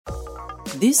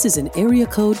This is an Area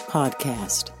Code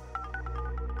Podcast.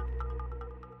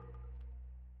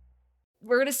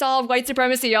 We're going to solve white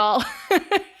supremacy, y'all.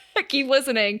 Keep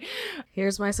listening.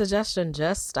 Here's my suggestion.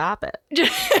 Just stop it.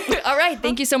 All right.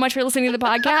 Thank you so much for listening to the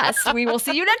podcast. We will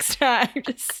see you next time.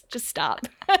 Just stop.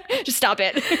 Just stop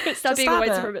it. Stop being a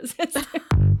white supremacist.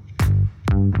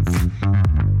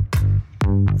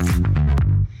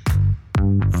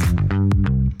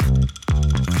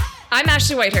 I'm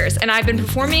Ashley Whitehurst, and I've been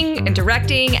performing and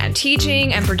directing and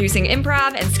teaching and producing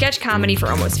improv and sketch comedy for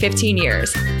almost 15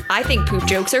 years. I think poop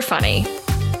jokes are funny.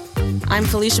 I'm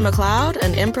Felicia McLeod,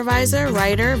 an improviser,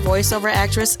 writer, voiceover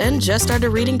actress, and just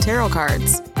started reading tarot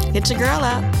cards. Hit your girl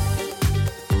up.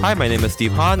 Hi, my name is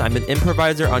Steve Hahn. I'm an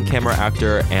improviser, on-camera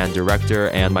actor, and director,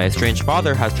 and my estranged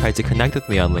father has tried to connect with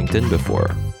me on LinkedIn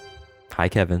before. Hi,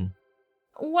 Kevin.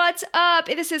 What's up?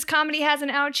 This is Comedy Has an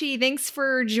Ouchie. Thanks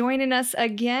for joining us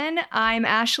again. I'm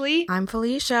Ashley. I'm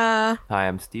Felicia. Hi,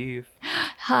 I'm Steve.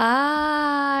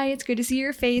 Hi. It's good to see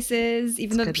your faces,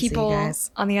 even though the people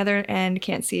on the other end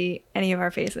can't see any of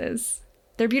our faces.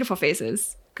 They're beautiful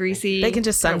faces. Greasy. They can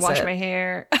just sense wash it. my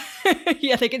hair.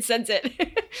 Yeah, they can sense it.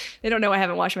 They don't know I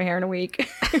haven't washed my hair in a week.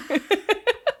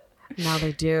 Now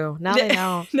they do. Now they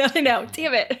know. Now they know.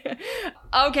 Damn it.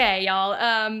 Okay,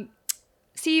 y'all.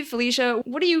 Steve, Felicia,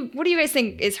 what do you guys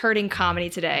think is hurting comedy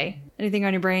today? Anything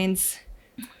on your brains?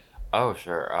 Oh,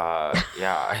 sure.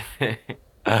 Yeah.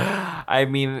 I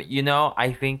mean,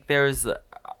 I think there's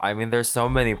so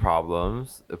many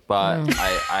problems, but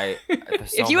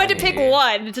there's so if you had to pick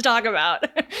one to talk about.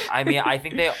 I mean, I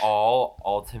think they all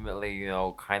ultimately,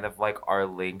 kind of like are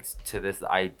linked to this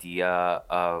idea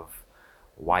of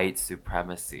white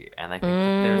supremacy, and I think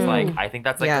that there's I think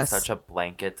that's such a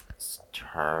blanket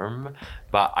term,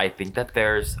 but I think that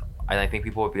and I think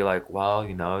people would be like, well,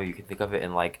 you can think of it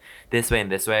in like this way and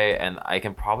this way, and I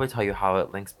can probably tell you how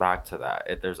it links back to that.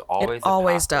 It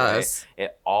always does.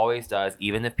 It always does.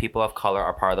 Even if people of color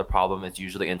are part of the problem, it's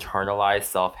usually internalized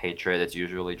self-hatred. It's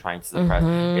usually trying to suppress.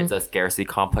 It's a scarcity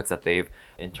complex that they've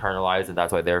internalized, and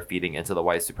that's why they're feeding into the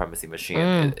white supremacy machine.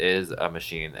 It is a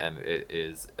machine, and it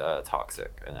is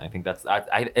toxic, and I think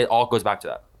it all goes back to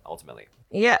that ultimately.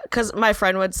 Yeah, because my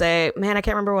friend would say, man, I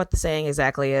can't remember what the saying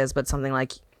exactly is, but something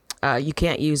like, you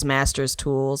can't use master's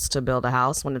tools to build a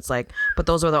house, when it's like, but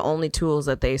those are the only tools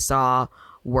that they saw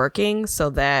working, so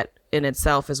that in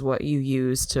itself is what you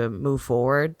use to move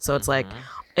forward. So it's like,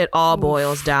 it all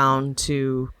boils down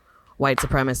to white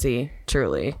supremacy,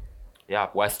 truly. Yeah,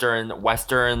 Western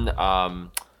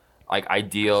like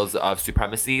ideals of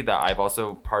supremacy that I've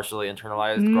also partially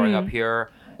internalized growing up here.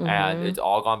 And it's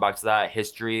all gone back to that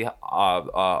history of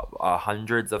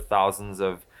hundreds of thousands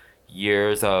of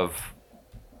years of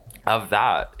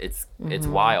that. It's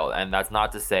wild. And that's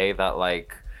not to say that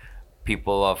like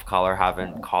people of color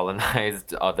haven't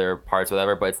colonized other parts,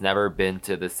 whatever, but it's never been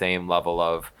to the same level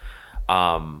of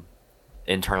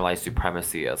internalized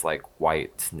supremacy as like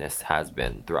whiteness has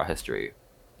been throughout history.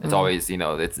 It's always,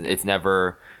 it's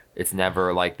never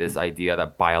like this idea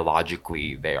that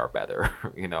biologically they are better,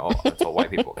 until white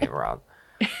people came around.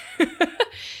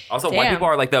 Also, white people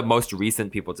are like the most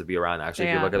recent people to be around, actually.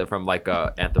 If you look at it from like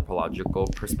a anthropological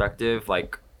perspective,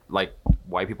 like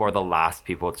white people are the last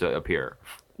people to appear.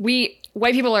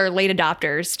 White people are late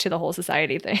adopters to the whole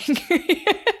society thing.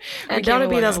 And don't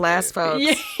be those last folks.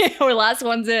 Yeah, we're last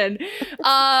ones in.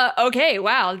 Okay,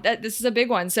 wow, this is a big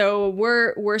one. So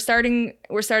we're starting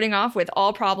off with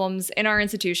all problems in our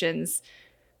institutions.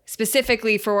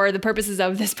 Specifically for the purposes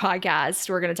of this podcast,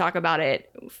 we're going to talk about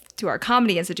it to our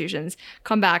comedy institutions,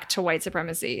 come back to white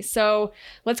supremacy. So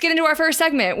let's get into our first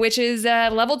segment, which is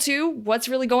level 2. What's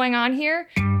really going on here?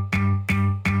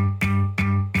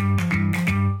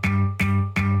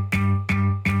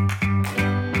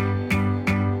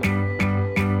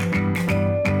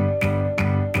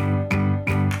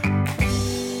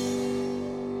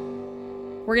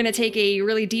 We're going to take a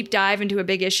really deep dive into a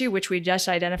big issue, which we just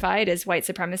identified as white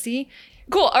supremacy.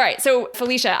 Cool. All right. So,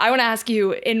 Felicia, I want to ask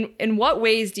you, in what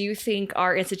ways do you think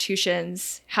our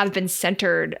institutions have been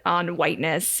centered on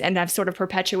whiteness and have sort of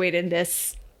perpetuated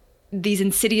these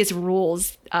insidious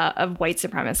rules of white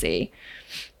supremacy?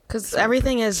 Because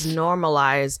everything is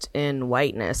normalized in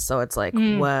whiteness. So it's like,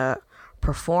 what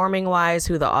performing wise,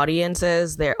 who the audience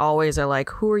is, they always are like,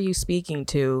 who are you speaking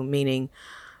to? Meaning,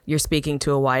 you're speaking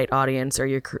to a white audience, or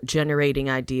you're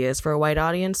generating ideas for a white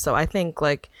audience. So I think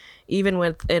like even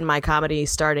within my comedy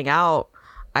starting out,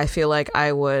 I feel like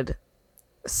I would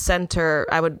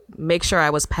make sure I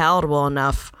was palatable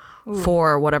enough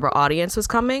for whatever audience was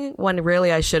coming, when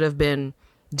really I should have been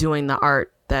doing the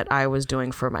art that I was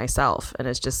doing for myself. And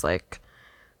it's just like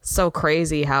so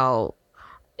crazy how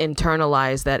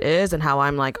internalized that is, and how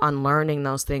I'm like unlearning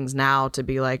those things now to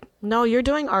be like, no, you're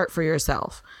doing art for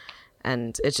yourself.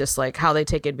 And it's just like how they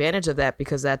take advantage of that,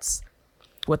 because that's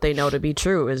what they know to be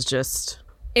true, is just.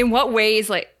 In what ways,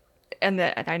 like, and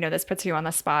I know this puts you on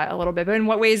the spot a little bit, but in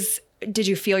what ways did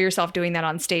you feel yourself doing that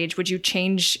on stage? Would you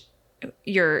change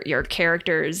your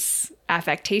character's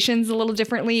affectations a little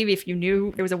differently if you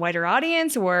knew there was a wider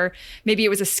audience, or maybe it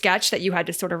was a sketch that you had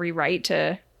to sort of rewrite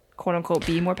to quote unquote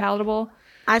be more palatable?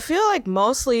 I feel like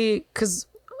mostly because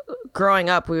growing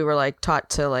up we were like taught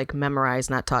to like memorize,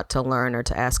 not taught to learn or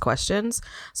to ask questions.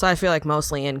 So I feel like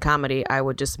mostly in comedy I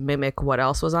would just mimic what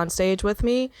else was on stage with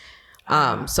me.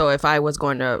 So if I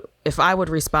would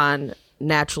respond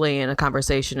naturally in a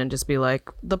conversation and just be like,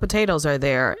 the potatoes are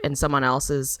there, and someone else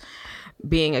is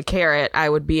being a carrot, I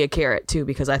would be a carrot too,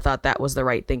 because I thought that was the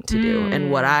right thing to do,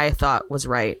 and what I thought was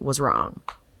right was wrong.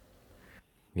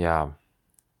 Yeah.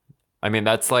 I mean,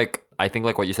 that's like, I think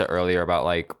like what you said earlier about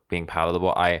like being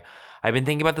palatable. I've been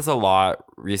thinking about this a lot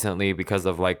recently because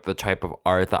of like the type of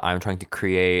art that I'm trying to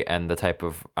create, and the type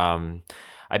of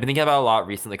I've been thinking about it a lot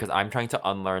recently because I'm trying to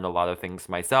unlearn a lot of things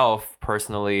myself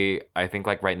personally. I think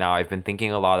like right now I've been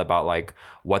thinking a lot about like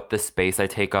what the space I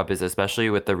take up is, especially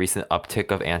with the recent uptick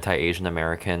of anti-Asian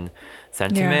American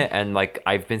sentiment. Yeah. And like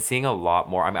I've been seeing a lot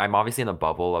more. I'm obviously in a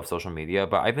bubble of social media,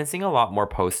 but I've been seeing a lot more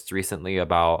posts recently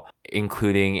about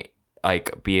including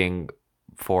like being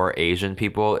for Asian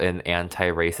people in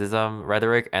anti-racism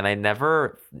rhetoric. And I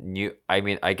never knew, I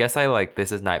mean, I guess I like,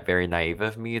 this is not very naive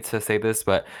of me to say this,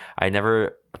 but I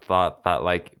never thought that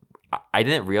like, I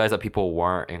didn't realize that people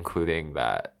weren't including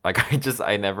that. Like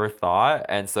I never thought.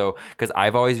 And so, because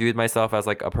I've always viewed myself as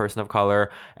like a person of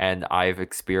color, and I've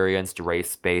experienced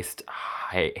race-based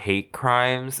hate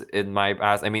crimes in my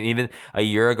past. I mean, even a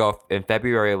year ago in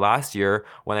February last year,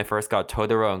 when I first got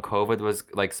Totoro and COVID was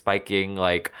like spiking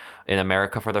like in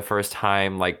America for the first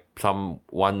time, like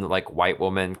one like white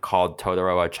woman called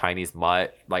Totoro a Chinese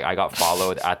mutt. Like I got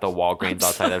followed at the Walgreens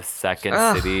outside of Second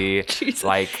City. Jesus.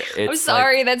 Like it's I'm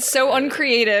sorry, like, that's so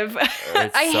uncreative.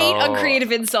 I hate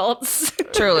uncreative insults.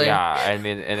 Truly. Yeah, I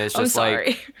mean, and it's just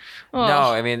like no,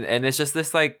 I mean, and it's just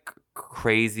this like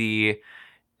crazy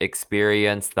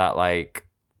experience that like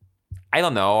I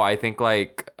don't know. I think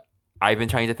like I've been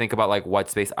trying to think about like what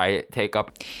space I take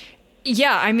up.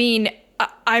 Yeah, I mean,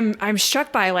 I'm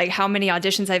struck by like how many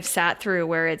auditions I've sat through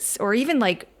where it's, or even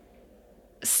like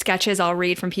sketches I'll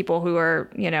read from people who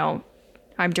are, you know,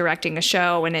 I'm directing a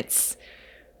show, and it's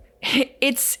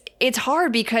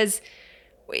hard because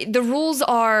the rules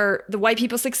are the white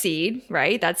people succeed,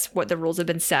 right? That's what the rules have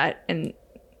been set, and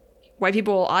white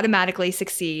people automatically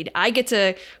succeed. I get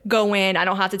to go in, I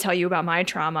don't have to tell you about my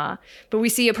trauma, but we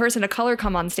see a person of color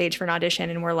come on stage for an audition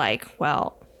and we're like,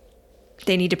 well,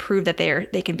 they need to prove that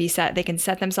they can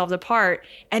set themselves apart.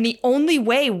 And the only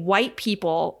way white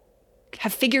people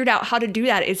have figured out how to do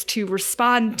that is to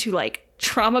respond to like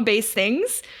trauma-based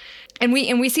things. And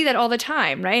we see that all the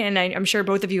time, right? And I'm sure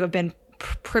both of you have been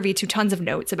privy to tons of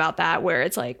notes about that, where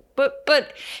it's like,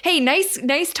 but hey, nice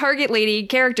target lady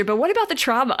character, but what about the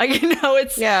trauma? You know,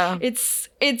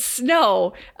 it's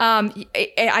no.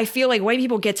 I feel like white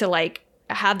people get to like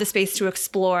have the space to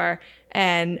explore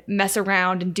and mess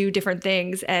around and do different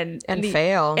things and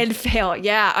fail.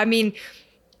 Yeah, I mean,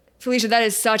 Felicia, that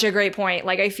is such a great point.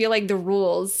 Like, I feel like the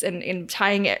rules and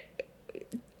tying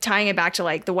it back to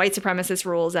like the white supremacist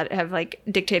rules that have like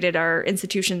dictated our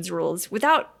institutions' rules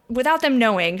without them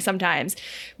knowing sometimes.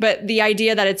 But the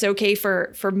idea that it's okay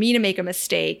for me to make a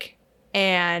mistake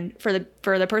and for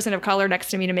the person of color next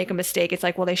to me to make a mistake, it's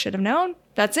like, well, they should have known.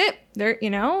 That's it. They're, you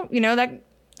know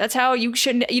that's how you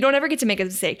don't ever get to make a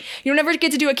mistake. You don't ever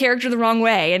get to do a character the wrong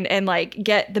way and like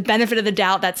get the benefit of the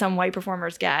doubt that some white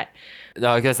performers get.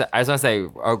 No, because I just want to say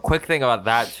a quick thing about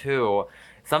that too.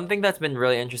 Something that's been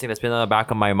really interesting that's been in the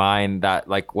back of my mind that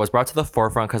like was brought to the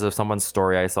forefront because of someone's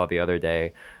story I saw the other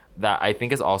day that I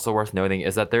think is also worth noting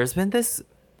is that there's been this,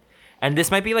 and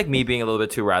this might be like me being a little bit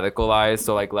too radicalized,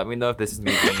 so like let me know if this is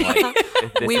me being like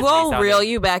we will reel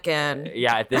you back in.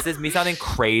 Yeah, if this is me sounding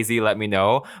crazy, let me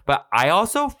know. But I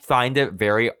also find it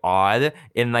very odd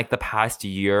in like the past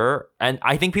year, and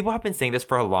I think people have been saying this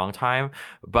for a long time,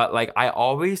 but like I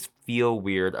always feel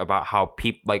weird about how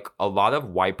people, like a lot of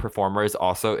white performers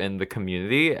also in the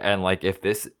community, and like if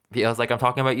this feels like I'm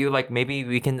talking about you, like maybe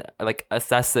we can like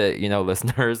assess it, you know,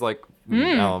 listeners, like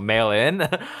you know, mail in.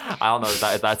 I don't know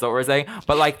if that's what we're saying,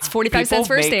 but like it's 45 cents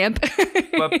for a stamp.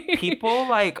 But people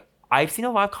like I've seen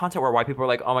a lot of content where white people are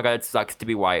like, oh my god, it sucks to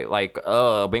be white, like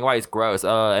being white is gross,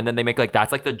 and then they make like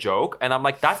that's like the joke, and I'm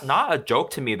like, that's not a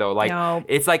joke to me though. Like No.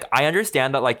 it's like I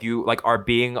understand that like you like are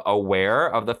being aware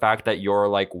of the fact that your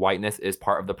like whiteness is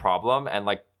part of the problem, and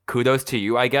like kudos to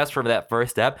you, I guess, for that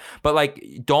first step. But like,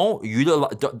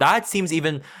 that seems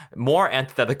even more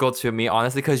antithetical to me,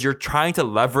 honestly, because you're trying to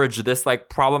leverage this like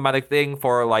problematic thing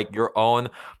for like your own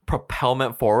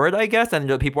propelment forward, I guess. And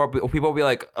people will be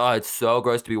like, oh, it's so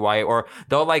gross to be white, or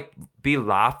they'll like be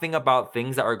laughing about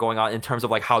things that are going on in terms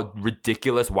of like how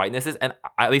ridiculous whiteness is. And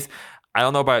at least I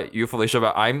don't know about you, Felicia,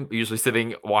 but I'm usually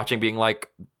sitting watching, being like,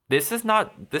 this is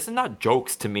not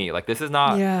jokes to me. Like this is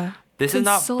not. Yeah. This is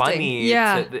not funny.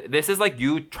 Yeah. This is like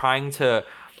you trying to,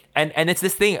 and it's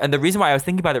this thing. And the reason why I was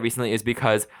thinking about it recently is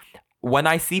because when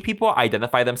I see people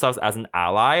identify themselves as an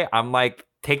ally, I'm like,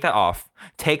 take that off.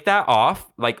 Take that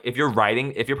off. Like if you're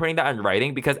putting that in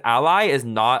writing, because ally is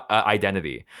not an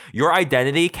identity. Your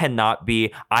identity cannot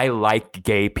be, I like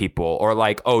gay people, or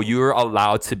like, oh, you're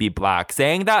allowed to be black.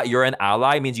 Saying that you're an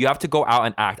ally means you have to go out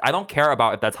and act. I don't care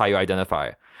about if that's how you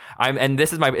identify. And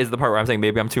this is the part where I'm saying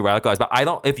maybe I'm too radicalized, but I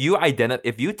don't, if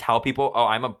you tell people, oh,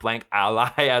 I'm a blank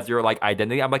ally as your like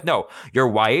identity, I'm like, no, you're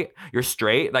white, you're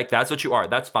straight, like that's what you are.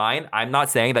 That's fine. I'm not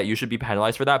saying that you should be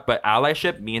penalized for that, but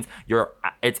allyship means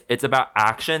it's about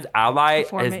actions. Ally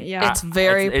is, it's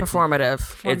very performative.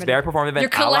 It's very performative. You're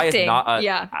collecting.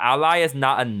 Ally is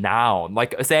not a noun.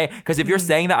 Like because if you're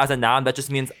saying that as a noun, that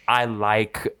just means I'm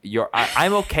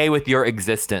okay with your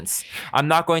existence. I'm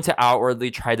not going to outwardly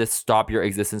try to stop your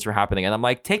existence from happening. And I'm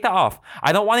like, take that off.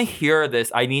 I don't want to hear this.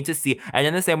 I need to see. And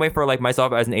in the same way for like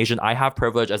myself as an Asian, I have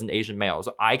privilege as an Asian male.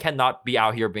 So I cannot be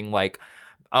out here being like,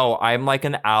 oh, I'm like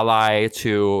an ally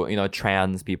to, you know,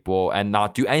 trans people and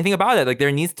not do anything about it. Like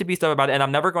there needs to be stuff about it. And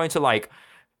I'm never going to like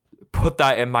put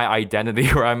that in my identity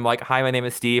where I'm like, hi, my name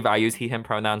is Steve. I use he, him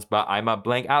pronouns, but I'm a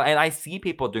blank ally. And I see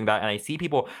people doing that. And I see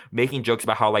people making jokes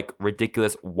about how like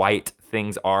ridiculous white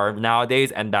things are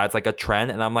nowadays. And that's like a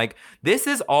trend. And I'm like, this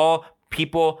is all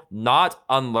people not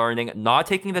unlearning, not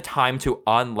taking the time to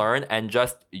unlearn, and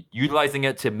just utilizing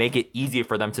it to make it easy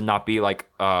for them to not be like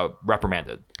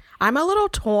reprimanded. I'm a little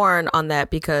torn on that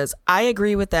because I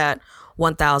agree with that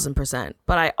 1000%.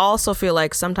 But I also feel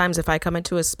like sometimes if I come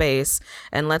into a space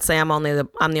and let's say I'm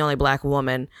the only black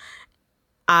woman,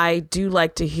 I do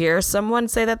like to hear someone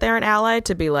say that they're an ally,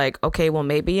 to be like, okay, well,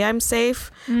 maybe I'm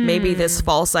safe. Maybe this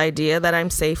false idea that I'm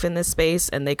safe in this space,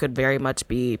 and they could very much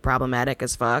be problematic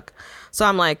as fuck. So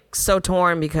I'm like so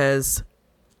torn because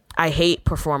I hate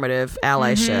performative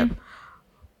allyship.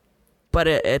 But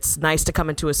it's nice to come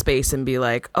into a space and be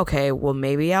like, okay, well,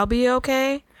 maybe I'll be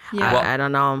okay. Yeah, I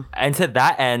don't know. And to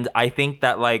that end, I think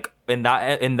that like in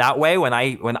that way, when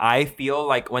I feel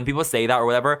like when people say that or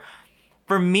whatever,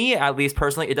 for me, at least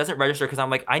personally, it doesn't register because I'm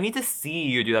like, I need to see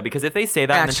you do that. Because if they say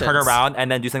that actions. And then turn around and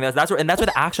then do something else, that's where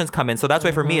the actions come in. So that's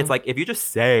why for me, it's like, if you just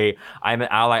say I'm an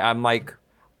ally, I'm like,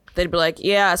 they'd be like,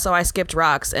 yeah, so I skipped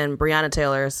rocks and Breonna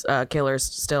Taylor's killers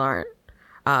still aren't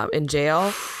in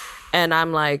jail. And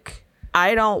I'm like,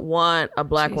 I don't want a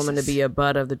black woman to be a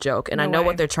butt of the joke. And I know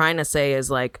what they're trying to say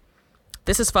is like,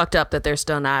 this is fucked up that they're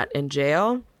still not in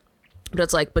jail. But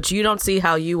it's like, but you don't see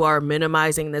how you are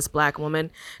minimizing this black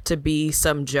woman to be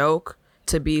some joke,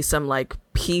 to be some like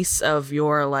piece of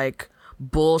your like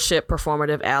bullshit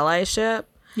performative allyship.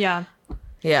 Yeah.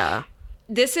 Yeah.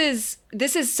 This is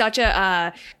such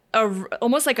a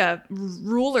almost like a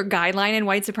rule or guideline in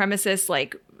white supremacists.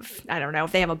 Like, I don't know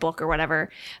if they have a book or whatever.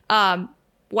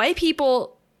 White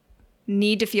people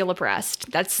need to feel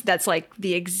oppressed. That's like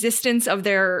the existence of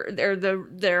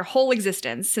their whole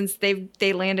existence since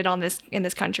they landed in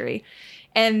this country.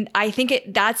 And I think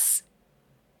that's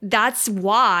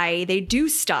why they do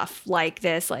stuff like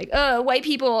this, like, white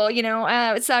people, you know,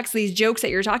 it sucks. These jokes that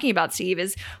you're talking about, Steve,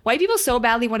 is white people so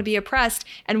badly want to be oppressed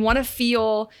and want to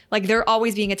feel like they're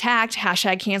always being attacked.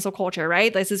 # cancel culture,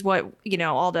 right? This is what, you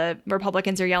know, all the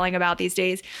Republicans are yelling about these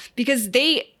days, because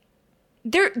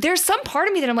there's some part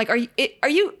of me that I'm like, are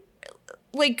you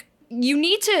like, you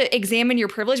need to examine your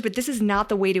privilege, but this is not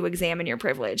the way to examine your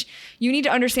privilege. You need to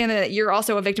understand that you're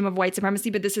also a victim of white supremacy,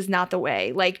 but this is not the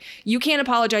way. Like, you can't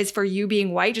apologize for you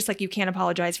being white, just like you can't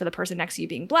apologize for the person next to you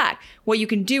being black. What you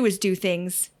can do is do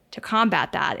things to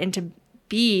combat that and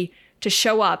to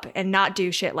show up and not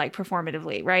do shit like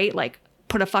performatively, right? Like,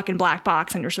 put a fucking black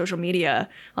box on your social media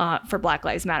for Black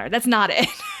Lives Matter. That's not it.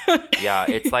 Yeah,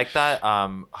 it's like that.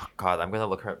 Oh God, I'm gonna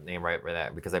look her name right now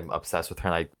because I'm obsessed with her.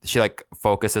 Like, she like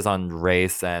focuses on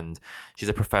race, and she's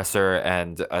a professor.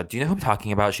 And do you know who I'm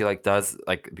talking about? She like does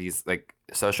like these like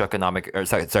socioeconomic, or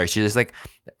sorry, she does like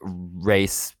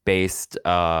race-based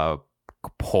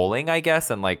polling, I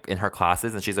guess, and like in her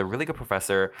classes, and she's a really good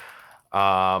professor. Oh,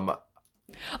 I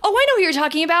know who you're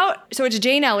talking about. So it's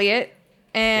Jane Elliott,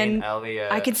 and Jane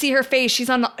Elliott. I can see her face. She's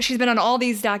been on all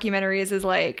these documentaries as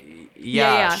like,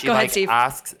 yeah. She Go like ahead, Steve.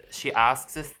 she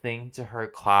asks this thing to her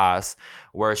class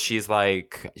where she's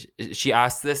like, she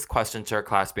asks this question to her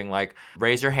class, being like,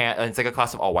 raise your hand. And it's like a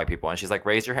class of all white people, and she's like,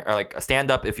 raise your hand, or like,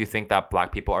 stand up if you think that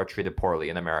Black people are treated poorly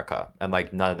in America, and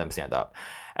like none of them stand up.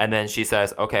 And then she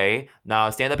says, okay, now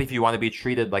stand up if you want to be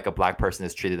treated like a Black person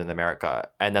is treated in America.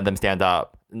 And none of them stand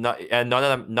up. And none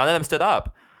of them stood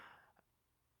up.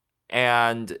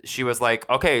 And she was like,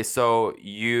 okay, so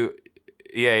you,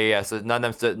 so none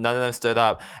of them stood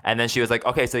up. And then she was like,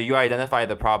 okay, so you identify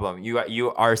the problem.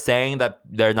 You are saying that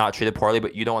they're not treated poorly,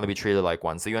 but you don't want to be treated like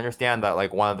one. So you understand that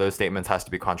like one of those statements has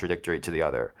to be contradictory to the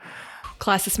other.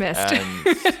 Class dismissed. And,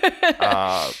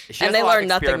 and they learned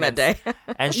nothing that day.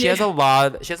 And she has a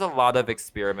lot of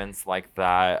experiments like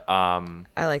that. I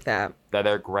like that. That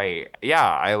are great. Yeah,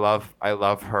 I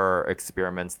love her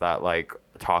experiments that like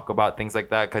talk about things like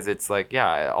that, because it's like,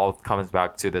 yeah, it all comes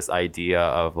back to this idea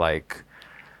of like,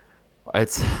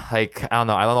 it's like, I don't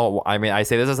know. I mean, I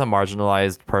say this as a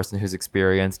marginalized person who's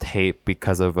experienced hate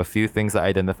because of a few things that I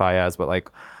identify as, but like,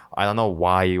 I don't know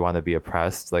why you want to be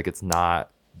oppressed. Like, it's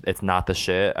not the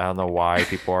shit. I don't know why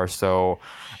people are so,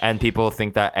 and people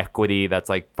think that equity, that's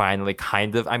like finally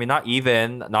kind of, I mean, not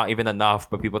even enough,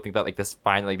 but people think that like this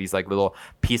finally, these like little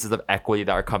pieces of equity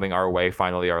that are coming our way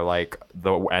finally are like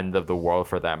the end of the world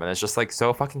for them. And it's just like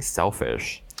so fucking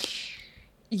selfish.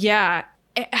 Yeah.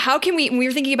 How can we, when we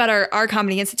were thinking about our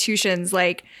comedy institutions,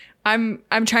 like I'm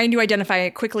trying to identify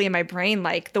quickly in my brain,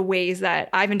 like the ways that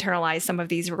I've internalized some of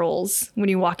these roles when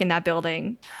you walk in that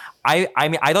building. I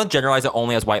mean, I don't generalize it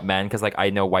only as white men, because like I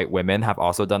know white women have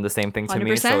also done the same thing to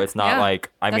me. So it's not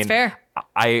like, I mean, fair.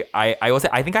 I will say,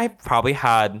 I think I probably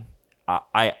had,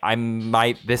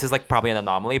 this is like probably an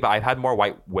anomaly, but I've had more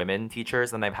white women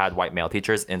teachers than I've had white male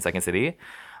teachers in Second City.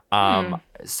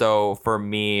 So for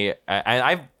me,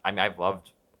 and I've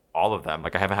loved all of them.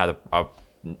 Like I haven't had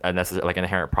a necessary, like an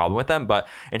inherent problem with them, but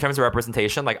in terms of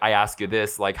representation, like I ask you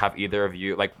this, like have either of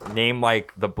you like name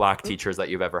like the Black teachers that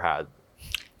you've ever had?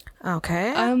 Okay.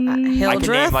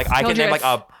 Hildreth. I can name like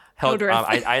a Hildreth.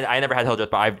 I never had Hildreth,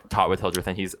 but I've taught with Hildreth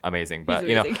and he's amazing. But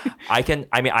you know, I can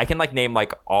like name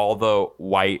like all the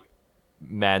white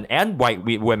men and white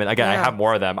women. Again, I have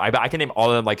more of them. I can name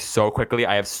all of them like so quickly.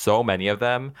 I have so many of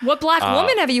them. What Black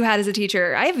woman have you had as a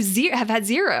teacher? I have had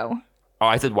zero. Oh,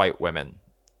 I said white women.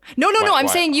 No. I'm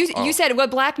saying you said what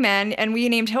Black men, and we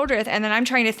named Hildreth, and then I'm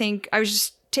trying to think. I was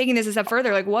just taking this a step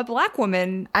further, like what Black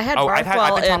woman? I had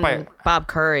Barthwell and Bob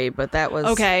Curry, but that was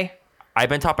okay. I've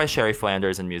been taught by Sherry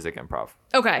Flanders in music improv.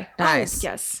 Okay, nice. Oh,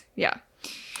 yes, yeah.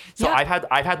 So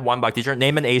I've had one Black teacher.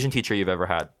 Name an Asian teacher you've ever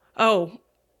had. Oh,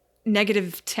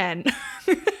 -10.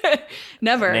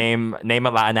 Never. Name a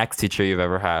Latinx teacher you've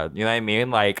ever had. You know what I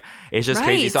mean? Like it's just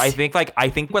crazy. So I think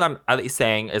what I'm at least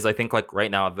saying is I think like right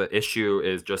now the issue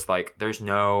is just like there's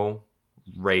no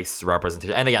race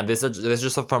representation. And again, this is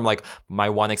just from like my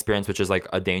one experience, which is like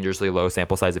a dangerously low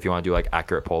sample size if you want to do like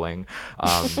accurate polling.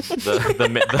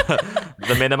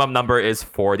 The minimum number is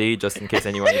 40, just in case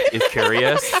anyone is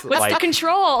curious. What's like, the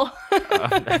control?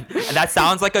 And that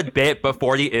sounds like a bit, but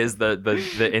 40 is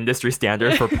the industry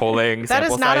standard for polling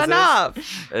sample sizes. That is not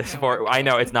enough. I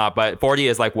know it's not, but 40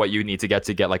 is like what you need to get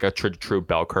like a true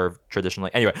bell curve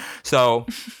traditionally. Anyway, so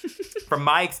from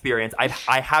my experience,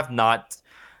 I have not.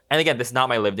 And again, this is not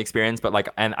my lived experience, but like,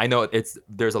 and I know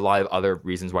there's a lot of other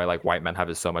reasons why like white men have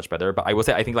it so much better. But I will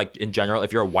say, I think like in general,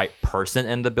 if you're a white person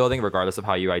in the building, regardless of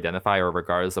how you identify or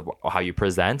regardless of how you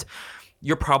present,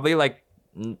 you're probably like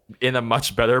in a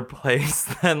much better place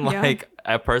than like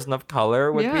a person of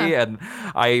color would be. And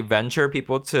I venture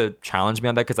people to challenge me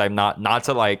on that, because I'm not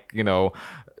to like, you know,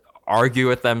 argue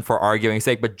with them for arguing's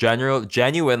sake, but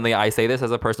genuinely I say this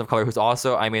as a person of color who's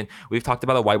also, I mean, we've talked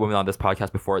about a white woman on this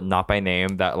podcast before, not by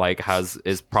name, that like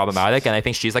is problematic, and I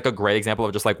think she's like a great example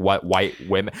of just like what white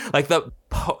women like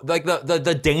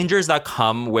the dangers that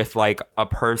come with like a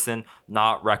person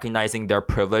not recognizing their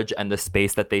privilege and the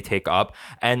space that they take up.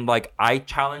 And like I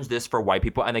challenge this for white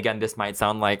people, and again, this might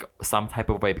sound like some type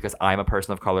of way because I'm a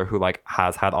person of color who like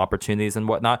has had opportunities and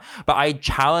whatnot, but I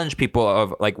challenge people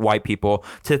of like white people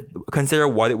to consider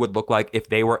what it would look like if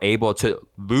they were able to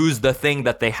lose the thing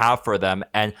that they have for them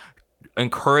and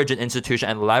encourage an institution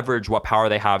and leverage what power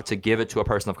they have to give it to a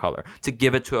person of color, to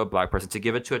give it to a black person, to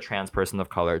give it to a trans person of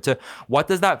color. To what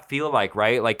does that feel like,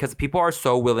 right? Like, because people are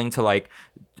so willing to like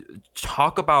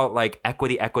talk about like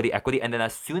equity, and then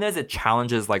as soon as it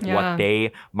challenges like what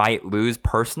they might lose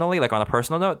personally, like on a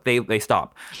personal note, they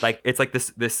stop. Like it's like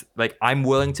this like I'm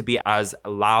willing to be as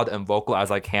loud and vocal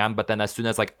as I can, but then as soon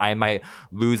as like I might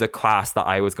lose a class that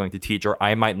I was going to teach, or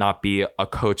I might not be a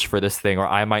coach for this thing, or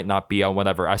I might not be on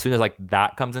whatever, as soon as like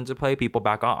that comes into play, people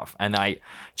back off. And I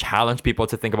challenge people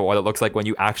to think about what it looks like when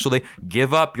you actually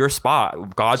give up your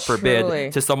spot, God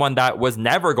forbid, to someone that was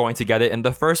never going to get it in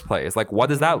the first place. Like, what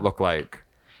does that look like?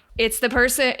 It's the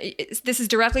person, this is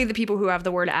directly the people who have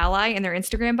the word ally in their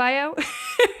Instagram bio.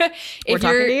 We're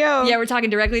talking to you. Yeah, we're talking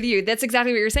directly to you. That's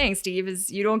exactly what you're saying, Steve,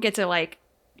 is you don't get to like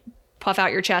puff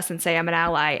out your chest and say I'm an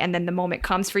ally, and then the moment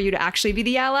comes for you to actually be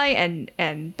the ally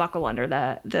and buckle under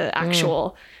the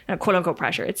actual quote unquote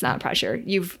pressure. It's not pressure.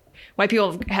 White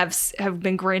people have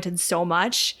been granted so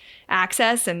much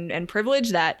access and privilege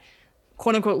that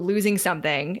quote unquote losing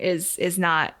something is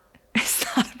not it's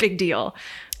not a big deal.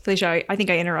 Felicia, I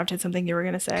think I interrupted something you were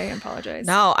going to say. I apologize.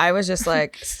 No, I was just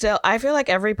like, I feel like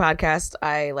every podcast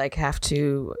I like have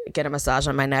to get a massage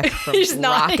on my neck from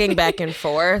rocking back and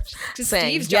forth. Just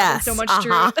saying, Steve's yes, so much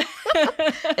truth.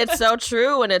 It's so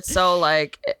true. And it's so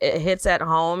like, it hits at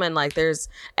home, and like there's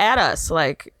at us,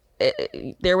 like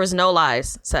there was no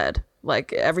lies said.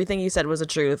 Like everything you said was the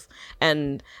truth.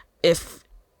 And if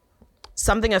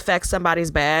something affects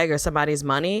somebody's bag or somebody's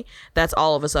money, that's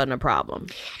all of a sudden a problem.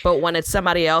 But when it's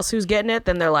somebody else who's getting it,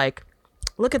 then they're like,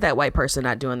 look at that white person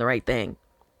not doing the right thing.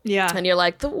 Yeah. And you're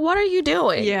like, what are you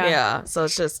doing? Yeah. So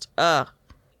it's just,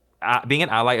 being an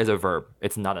ally is a verb.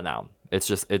 It's not a noun.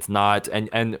 It's not.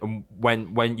 And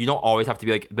when you don't always have to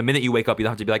be like, the minute you wake up, you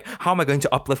don't have to be like, how am I going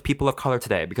to uplift people of color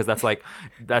today? Because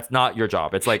that's not your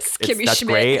job. It's like, that's Schmidt.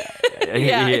 great.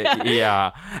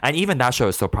 yeah. And even that show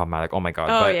is so problematic. Oh my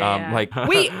God. Like,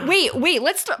 wait.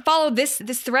 Let's follow this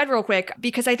thread real quick,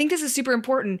 because I think this is super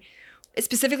important.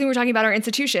 Specifically, we're talking about our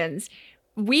institutions.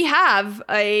 We have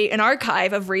an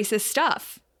archive of racist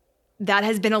stuff that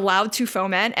has been allowed to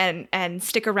foment and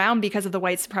stick around because of the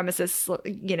white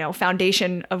supremacist,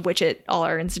 foundation of which all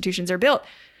our institutions are built.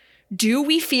 Do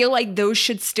we feel like those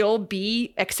should still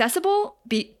be accessible,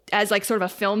 as like sort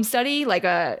of a film study, like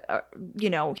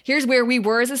here's where we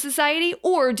were as a society?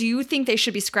 Or do you think they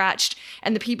should be scratched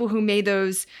and the people who made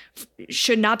those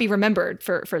should not be remembered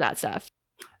for that stuff?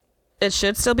 It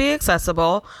should still be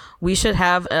accessible. We should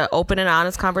have an open and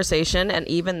honest conversation. And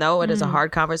even though it is a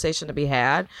hard conversation to be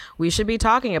had, we should be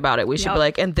talking about it. We should be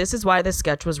like, and this is why this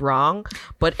sketch was wrong.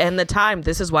 But in the time,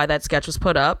 this is why that sketch was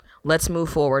put up. Let's move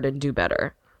forward and do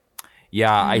better.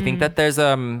 Yeah, I think that there's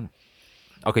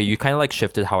okay, you kind of like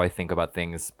shifted how I think about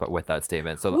things, but with that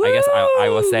statement. So woo! I guess I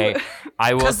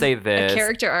will say this. A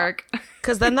character arc.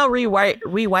 Because then they'll rewrite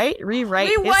history. It.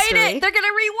 They're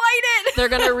gonna rewrite it. They're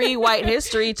gonna rewrite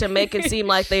history to make it seem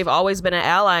like they've always been an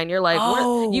ally, and you're like,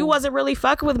 you wasn't really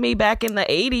fucking with me back in the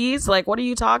 80s. Like, what are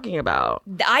you talking about?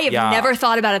 I have never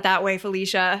thought about it that way,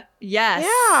 Felicia. Yes.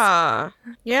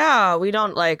 Yeah.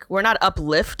 We're not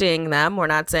uplifting them. We're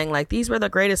not saying like these were the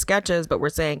greatest sketches, but we're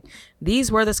saying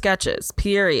these were the sketches.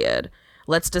 Period.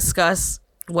 Let's discuss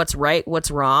what's right,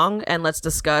 what's wrong, and let's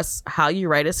discuss how you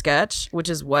write a sketch, which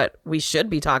is what we should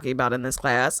be talking about in this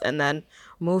class, and then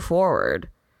move forward.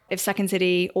 If Second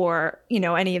City or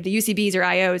any of the UCBs or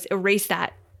IOs erase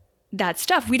that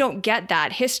stuff, we don't get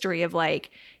that history of like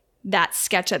that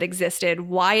sketch that existed,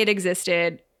 why it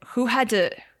existed, who had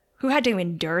to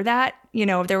endure that,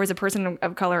 if there was a person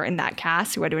of color in that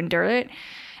cast who had to endure it.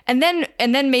 And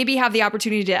then maybe have the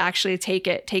opportunity to actually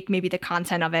take maybe the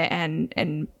content of it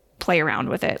and play around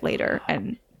with it later.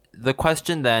 And the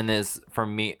question then is, for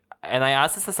me, and I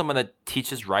asked this to someone that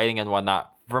teaches writing and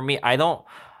whatnot. For me, maybe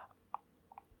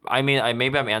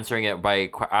I'm answering it by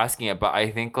asking it, but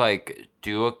I think like,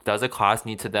 does a class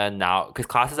need to then now, because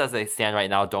classes as they stand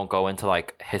right now don't go into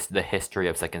like the history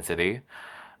of Second City.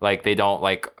 Like they don't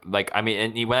and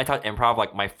when I taught improv,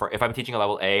 like if I'm teaching a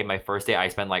level A, my first day I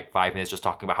spend like 5 minutes just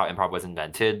talking about how improv was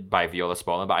invented by Viola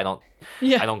Spolin, but I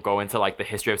don't go into like the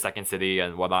history of Second City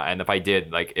and whatnot. And if I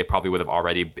did, like it probably would have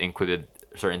already included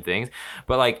certain things.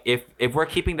 But like if we're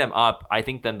keeping them up, I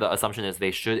think then the assumption is they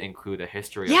should include a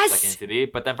history of Second City.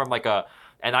 But then from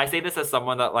and I say this as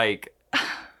someone that like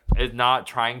is not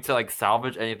trying to like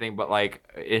salvage anything, but like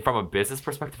from a business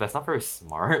perspective, that's not very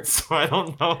smart. So I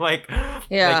don't know,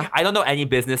 I don't know any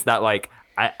business that like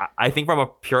I think from a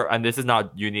pure, and this is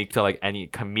not unique to like any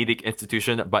comedic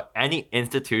institution, but any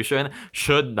institution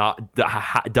should not,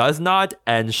 does not,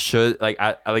 and should like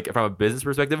from a business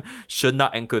perspective should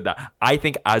not include that. I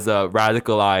think as a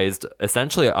radicalized,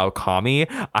 essentially a commie,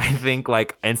 I think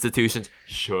like institutions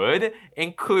should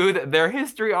include their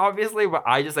history, obviously, but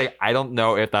I just say I don't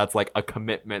know if that's like a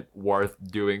commitment worth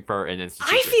doing for an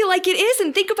institution. I feel like it is,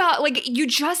 and think about like you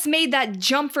just made that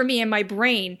jump for me in my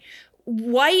brain.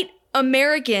 White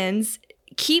Americans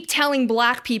keep telling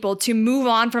black people to move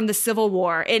on from the Civil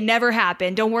War. It never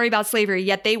happened. Don't worry about slavery.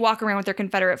 Yet they walk around with their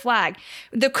Confederate flag.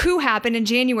 The coup happened in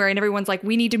January and everyone's like,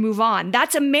 we need to move on.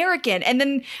 That's American. And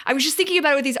then I was just thinking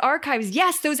about it with these archives.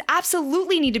 Yes, those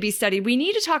absolutely need to be studied. We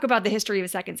need to talk about the history of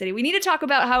Second City. We need to talk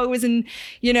about how it was in,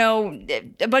 you know,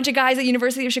 a bunch of guys at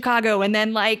University of Chicago and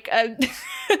then like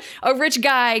a rich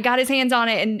guy got his hands on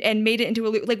it and made it into a,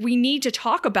 like, we need to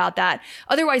talk about that.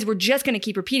 Otherwise, we're just going to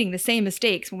keep repeating the same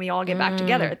mistakes when we all get back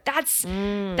together. That's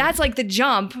like the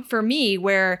jump for me,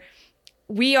 where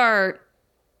we are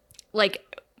like,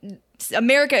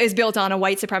 America is built on a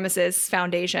white supremacist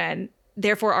foundation.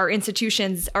 Therefore, our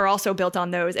institutions are also built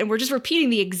on those. And we're just repeating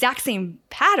the exact same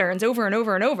patterns over and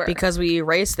over and over. Because we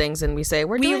erase things and we say,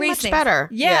 we're doing much better.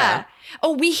 Yeah.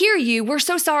 Oh, we hear you. We're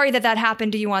so sorry that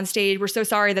happened to you on stage. We're so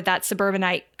sorry that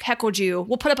suburbanite heckled you.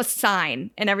 We'll put up a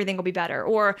sign and everything will be better.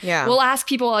 Or we'll ask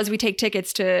people as we take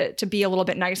tickets to be a little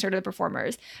bit nicer to the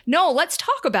performers. No, let's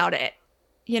talk about it.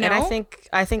 You know? And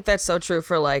I think that's so true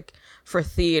for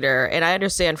theater. And I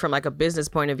understand from like a business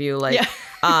point of view, like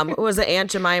it was the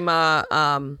Aunt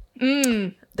Jemima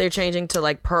they're changing to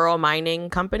like Pearl Mining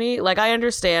Company. Like I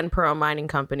understand Pearl Mining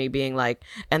Company being like,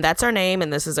 and that's our name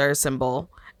and this is our symbol,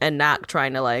 and not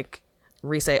trying to like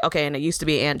re-say, okay, and it used to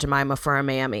be Aunt Jemima for a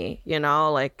mammy, you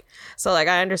know, like, so like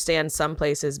I understand some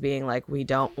places being like, we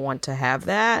don't want to have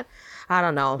that. I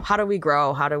don't know. How do we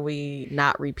grow? How do we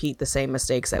not repeat the same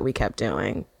mistakes that we kept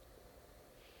doing?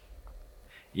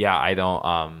 Yeah, I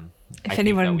don't. If I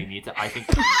anyone, think that we need to.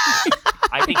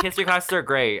 I think history classes are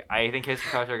great.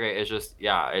 It's just,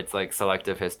 it's like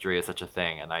selective history is such a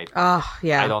thing, and I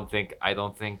don't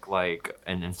think like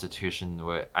an institution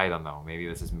would. I don't know. Maybe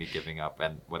this is me giving up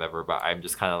and whatever, but I'm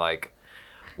just kind of like,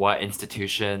 what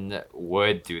institution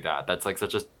would do that? That's like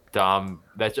such a dumb.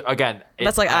 That's again.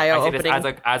 That's like IO opening. That's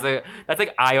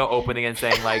like IO opening and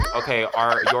saying like, okay,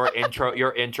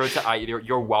 your intro to IO,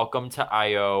 your welcome to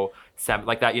IO.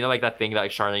 Like that, you know, like that thing that like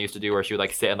Sharna used to do where she would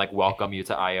like sit and like welcome you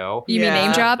to IO. You mean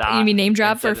name drop? You mean name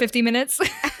drop for 50 minutes?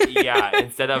 Yeah.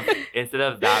 Instead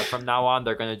of that, from now on,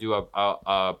 they're gonna do a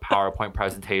PowerPoint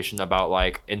presentation about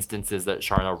like instances that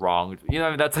Sharna wronged. You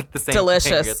know, that's like the same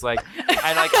Delicious. thing. It's like,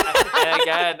 and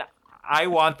again, I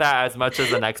want that as much as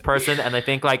the next person. And I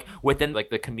think like within like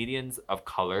the comedians of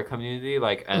color community,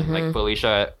 like, and like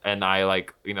Felicia and I,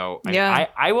 like, you know,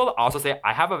 I will also say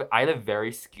I had a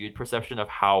very skewed perception of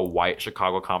how white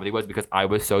Chicago comedy was, because I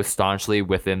was so staunchly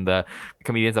within the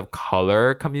comedians of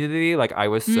color community. Like I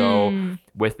was so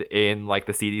within like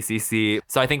the CDCC.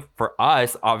 So I think for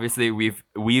us, obviously we've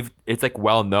it's like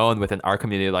well known within our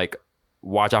community, like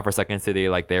watch out for Second City,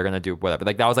 like they're gonna do whatever.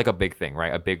 Like that was like a big thing,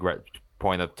 right? A big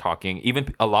point of talking.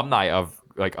 Even alumni of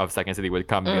Second City would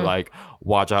come and be like,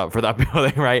 watch out for that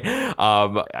building, right?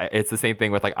 It's the same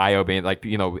thing with like IO being like,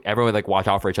 you know, everyone would like watch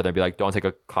out for each other and be like, don't take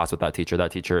a class with that teacher.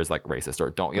 That teacher is like racist, or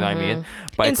don't, you know what I mean?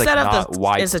 But instead it's like of not the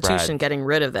widespread. institution getting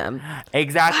rid of them.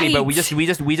 Exactly. Right.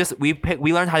 But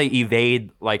we learned how to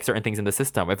evade like certain things in the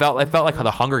system. It felt like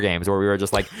the Hunger Games, where we were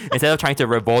just like, instead of trying to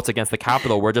revolt against the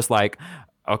Capitol, we're just like,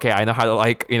 okay, I know how to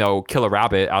like, you know, kill a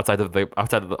rabbit outside of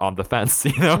the fence,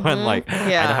 you know, and like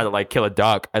I know how to like kill a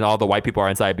duck, and all the white people are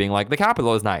inside being like, the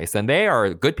Capitol is nice and they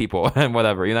are good people and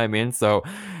whatever, you know what I mean? So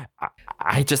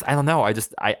I don't know.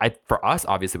 I for us,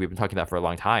 obviously we've been talking that for a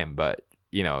long time, but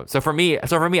you know, so for me,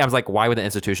 I was like, why would the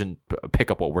institution pick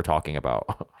up what we're talking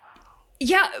about?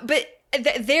 Yeah, but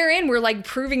therein we're like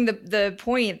proving the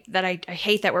point that I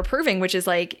hate that we're proving, which is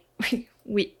like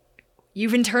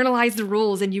you've internalized the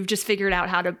rules and you've just figured out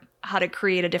how to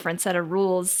create a different set of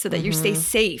rules so that you stay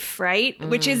safe, right?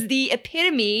 Which is the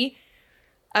epitome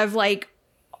of like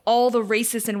all the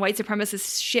racist and white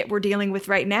supremacist shit we're dealing with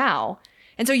right now.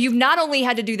 And so you've not only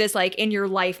had to do this like in your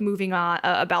life moving on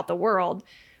about the world,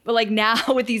 but like now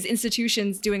with these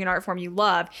institutions doing an art form you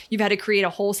love, you've had to create a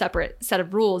whole separate set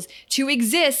of rules to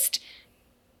exist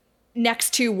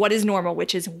next to what is normal,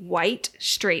 which is white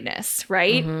straightness,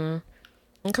 right?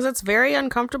 Because it's very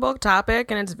uncomfortable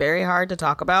topic and it's very hard to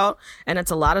talk about, and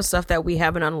it's a lot of stuff that we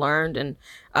haven't unlearned, and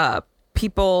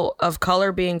people of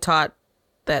color being taught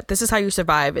that this is how you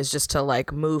survive is just to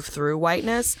like move through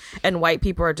whiteness, and white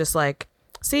people are just like,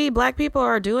 see, black people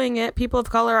are doing it. People of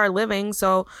color are living.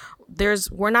 So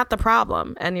we're not the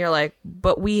problem. And you're like,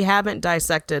 but we haven't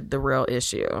dissected the real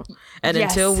issue. And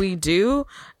Yes.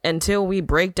 until we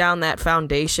break down that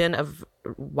foundation of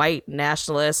white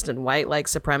nationalist and white like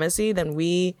supremacy, then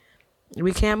we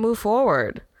can't move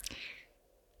forward.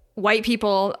 White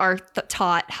people are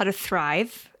taught how to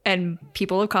thrive, and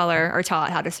people of color are taught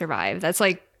how to survive. That's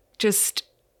like just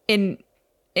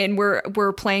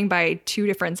we're playing by two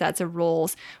different sets of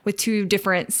roles with two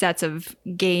different sets of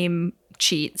game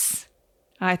cheats.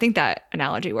 I think that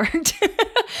analogy worked.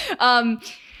 I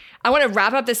want to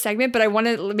wrap up this segment, but I want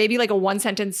to maybe like a one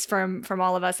sentence from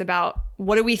all of us about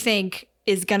what do we think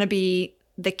is going to be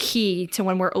the key to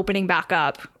when we're opening back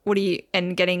up.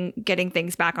 And getting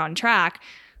things back on track.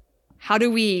 How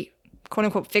do we quote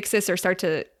unquote fix this or start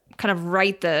to kind of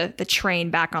right the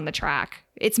train back on the track?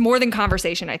 It's more than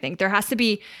conversation, I think. There has to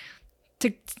be,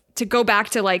 to go back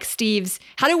to like Steve's,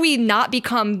 how do we not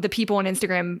become the people on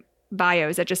Instagram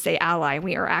bios that just say ally?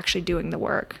 We are actually doing the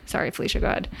work. Sorry, Felicia, go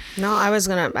ahead. No, I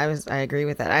agree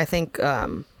with that. I think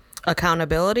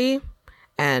accountability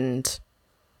and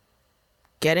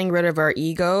getting rid of our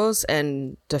egos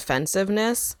and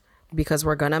defensiveness, because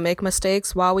we're going to make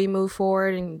mistakes while we move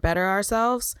forward and better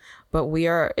ourselves. But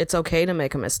it's okay to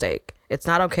make a mistake. It's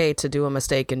not okay to do a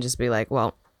mistake and just be like,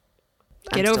 well,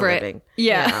 get over it.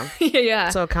 Yeah. Yeah.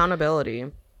 So accountability.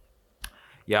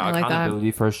 Yeah, I like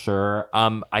accountability for sure.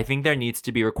 I think there needs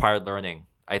to be required learning.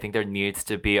 I think there needs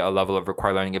to be a level of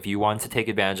required learning. If you want to take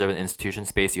advantage of an institution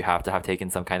space, you have to have taken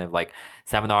some kind of like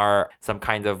seminar, some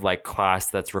kind of like class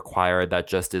that's required that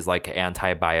just is like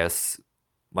anti-bias,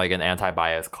 like an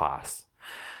anti-bias class.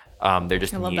 There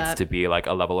just needs to be like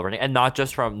a level of learning, and not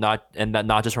just from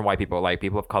white people. Like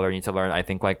people of color need to learn. I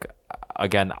think like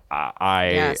again,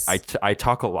 I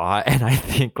talk a lot, and I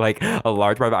think like a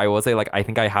large part of it, I will say like I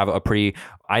think I have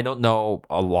I don't know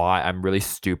a lot. I'm really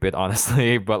stupid,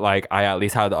 honestly, but like I at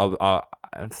least had but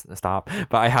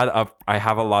I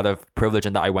have a lot of privilege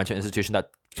in that I went to an institution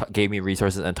that gave me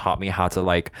resources and taught me how to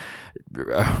like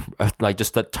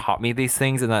just that taught me these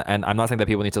things, and I'm not saying that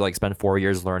people need to like spend 4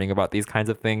 years learning about these kinds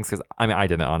of things, because I mean I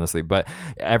didn't, honestly, but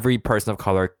every person of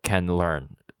color can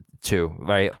learn too,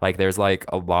 right? Like there's like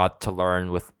a lot to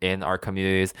learn within our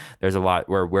communities. There's a lot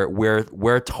where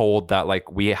we're told that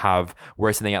like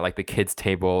we're sitting at like the kids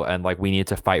table and like we need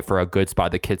to fight for a good spot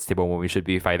at the kids table when we should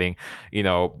be fighting,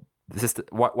 this is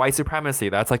white supremacy.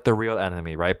 That's like the real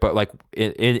enemy, right? But like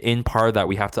in part of that,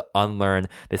 we have to unlearn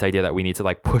this idea that we need to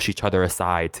like push each other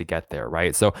aside to get there,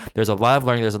 right? So there's a lot of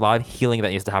learning, there's a lot of healing that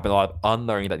needs to happen, a lot of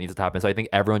unlearning that needs to happen. So I think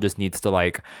everyone just needs to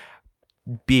like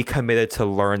be committed to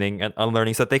learning and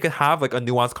unlearning so that they can have like a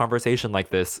nuanced conversation like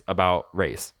this about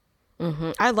race.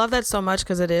 Mm-hmm. I love that so much,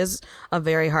 because it is a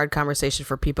very hard conversation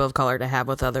for people of color to have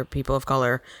with other people of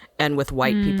color and with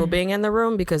white people being in the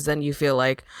room, because then you feel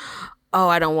like, oh,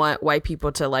 I don't want white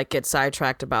people to like get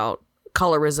sidetracked about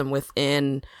colorism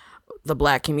within the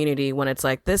black community, when it's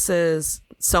like, this is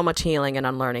so much healing and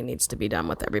unlearning needs to be done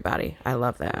with everybody. I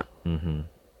love that. Mm-hmm.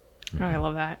 Oh, I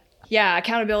love that. Yeah,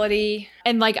 accountability.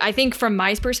 And like, I think from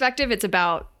my perspective, it's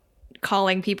about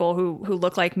calling people who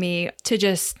look like me to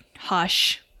just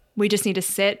hush. We just need to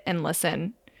sit and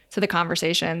listen to the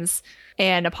conversations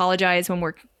and apologize when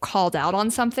we're called out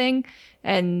on something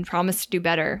and promise to do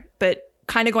better. But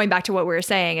kind of going back to what we were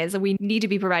saying is that we need to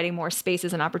be providing more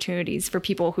spaces and opportunities for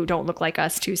people who don't look like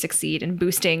us to succeed, and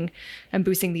boosting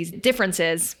these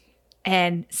differences,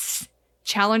 and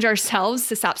challenge ourselves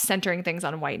to stop centering things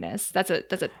on whiteness. That's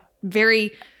a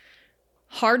very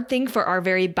hard thing for our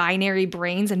very binary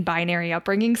brains and binary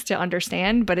upbringings to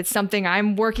understand, but it's something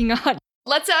I'm working on.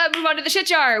 Let's move on to the shit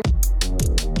jar.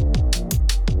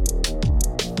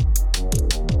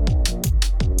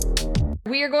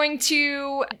 We are going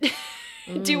to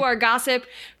do our gossip,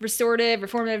 restorative,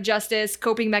 reformative justice,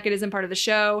 coping mechanism part of the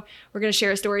show. We're going to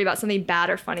share a story about something bad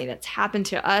or funny that's happened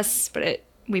to us, but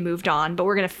we moved on. But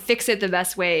we're going to fix it the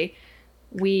best way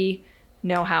we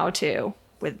know how to,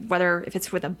 if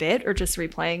it's with a bit or just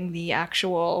replaying the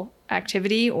actual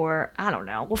activity, or I don't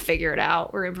know. We'll figure it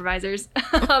out. We're improvisers.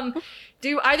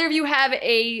 Do either of you have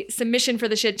a submission for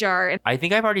the shit jar? I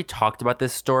think I've already talked about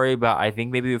this story, but I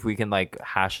think maybe if we can like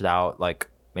hash it out, like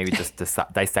maybe just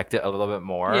dissect it a little bit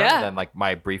more than like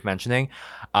my brief mentioning.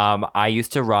 I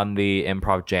used to run the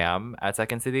improv jam at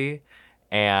Second City,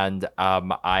 and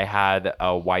I had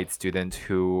a white student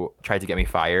who tried to get me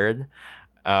fired,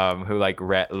 who like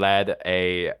led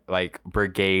a like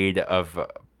brigade of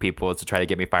people to try to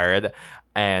get me fired.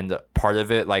 And part of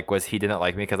it like was he didn't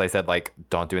like me because I said like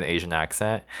don't do an Asian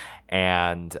accent,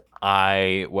 and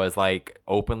I was like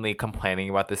openly complaining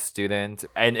about this student,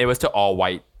 and it was to all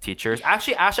white teachers.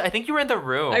 Actually, Ashley, I think you were in the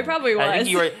room. I probably was. I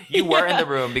think you were in the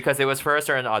room because it was for a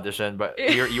certain audition, but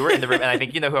you were in the room, and I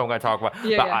think you know who I'm going to talk about.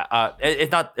 Yeah, but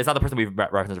it's not the person we've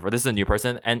referenced before. This is a new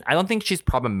person, and I don't think she's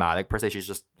problematic per se. She's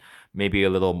just maybe a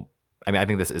little. I mean, I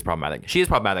think this is problematic. She is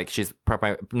problematic. She's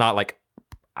not like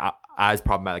as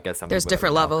problematic as some. There's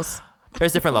different levels.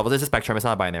 There's different levels. There's a spectrum. It's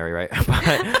not binary, right?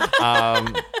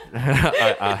 But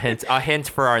a hint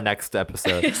for our next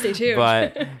episode. Stay tuned.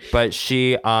 But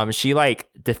she like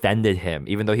defended him,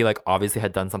 even though he like obviously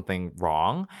had done something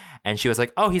wrong. And she was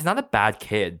like, "Oh, he's not a bad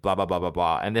kid." Blah blah blah blah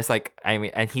blah. And this like, I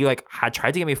mean, and he like had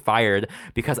tried to get me fired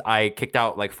because I kicked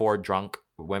out like 4 drunk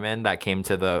women that came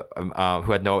to the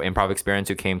who had no improv experience,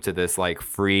 who came to this like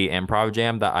free improv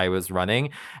jam that I was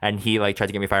running. And he like tried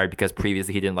to get me fired because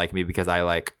previously he didn't like me because I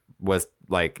like was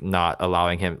like not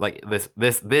allowing him, like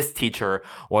this teacher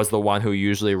was the one who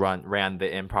usually ran the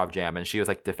improv jam, and she was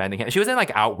like defending him. She wasn't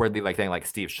like outwardly like saying like,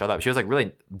 "Steve, shut up." She was like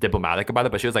really diplomatic about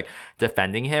it, but she was like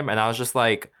defending him, and I was just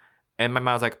like, in my mind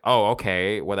I was like, "Oh,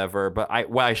 okay, whatever." But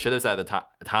what I should have said at the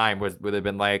time would have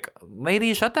been like,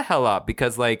 "Lady, shut the hell up,"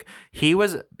 because like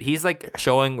he's like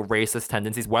showing racist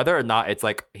tendencies, whether or not it's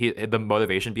like the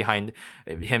motivation behind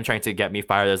him trying to get me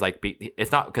fired is like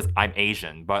it's not because I'm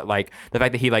Asian, but like the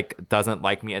fact that he like doesn't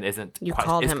like me and isn't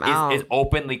is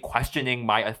openly questioning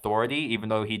my authority, even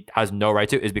though he has no right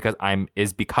to, is because I'm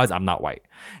not white.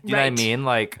 Do you know what I mean?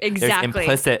 Like exactly.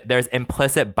 There's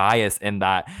implicit bias in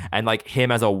that, and like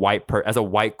him as a white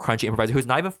crunchy improviser who's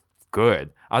not even good.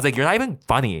 I was like, you're not even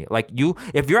funny. Like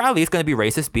if you're at least gonna be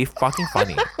racist, be fucking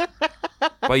funny.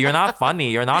 But you're not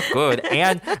funny. You're not good,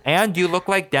 and you look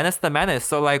like Dennis the Menace.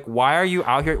 So like, why are you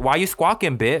out here? Why are you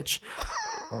squawking, bitch?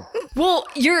 Well,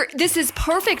 this is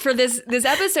perfect for this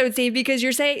episode, Steve, because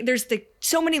you're saying there's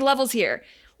so many levels here.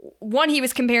 One, he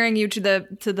was comparing you to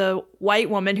the white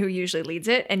woman who usually leads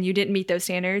it, and you didn't meet those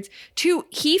standards. 2,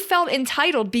 he felt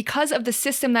entitled because of the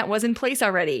system that was in place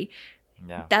already.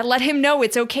 Yeah. That let him know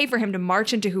it's okay for him to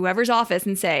march into whoever's office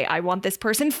and say, "I want this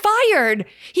person fired."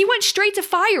 He went straight to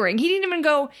firing. He didn't even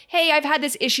go, "Hey, I've had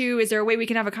this issue. Is there a way we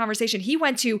can have a conversation?" He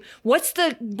went to, what's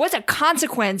a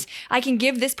consequence I can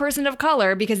give this person of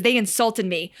color because they insulted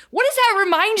me? What does that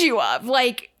remind you of?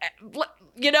 Like,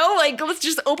 you know, like, let's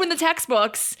just open the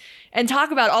textbooks and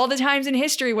talk about all the times in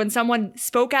history when someone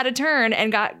spoke out of turn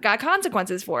and got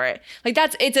consequences for it. Like,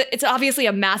 it's obviously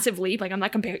a massive leap. Like, I'm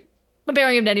not comparing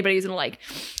him to anybody who's gonna, like,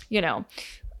 you know.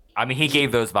 I mean, he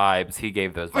gave those vibes.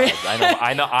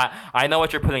 I know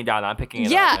what you're putting down. I'm picking it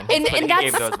up. Yeah, and he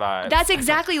gave those vibes. That's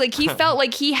exactly, like, he felt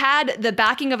like he had the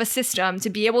backing of a system to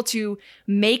be able to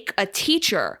make a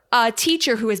teacher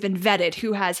who has been vetted,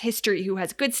 who has history, who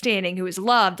has good standing, who is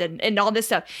loved, and all this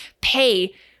stuff,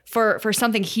 pay for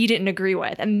something he didn't agree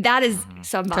with. And that is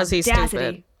some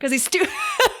audacity. Because he's stupid.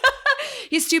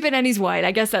 He's stupid and he's white.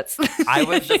 I guess that's. I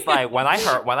was just like, when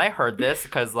I heard this,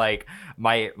 because like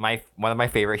my one of my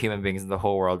favorite human beings in the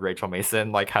whole world, Rachel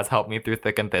Mason, like has helped me through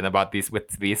thick and thin about these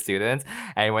students.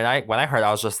 And when I heard,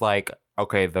 I was just like,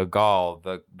 okay, the gall,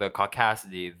 the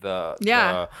caucasity, the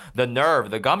nerve,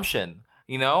 the gumption.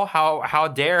 You know, how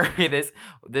dare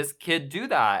this kid do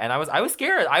that? And I was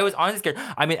scared. I was honestly scared.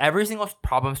 I mean, every single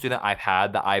problem student I've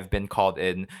had that I've been called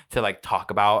in to like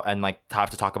talk about and like have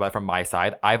to talk about it from my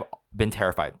side, I've been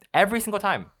terrified every single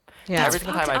time. Yeah, every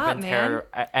single time I've been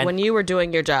terrified. When you were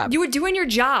doing your job,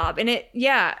 and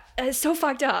it's so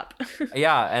fucked up.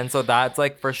 Yeah, and so that's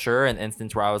like for sure an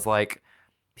instance where I was like,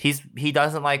 he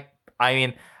doesn't like. I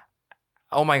mean.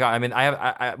 Oh my god! I mean,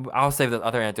 I'll save the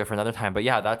other answer for another time. But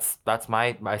yeah, that's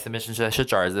my submission to the shit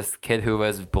jar. Is this kid who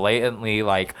was blatantly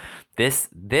like this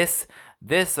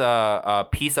piece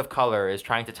of color is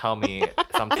trying to tell me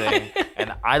something,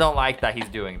 and I don't like that he's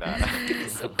doing that.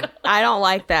 I don't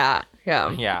like that.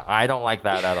 Yeah. Yeah, I don't like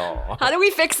that at all. How do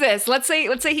we fix this? Let's say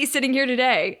he's sitting here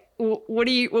today. What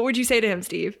would you say to him,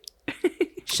 Steve?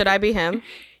 Should I be him?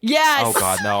 Yes. Oh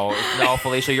God, no,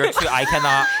 Felicia, you're too. I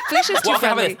cannot. Felicia's too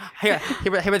friendly.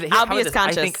 I'll be as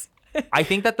conscious. I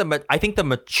think the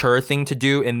mature thing to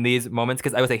do in these moments,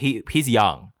 because I would say he's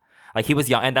young. Like he was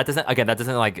young, and that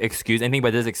doesn't like excuse anything, but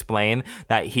it does explain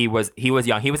that he was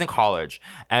young. He was in college,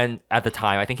 and at the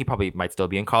time, I think he probably might still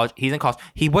be in college. He's in college.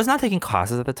 He was not taking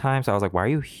classes at the time, so I was like, "Why are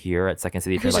you here at Second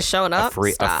City?" He was just showing up. He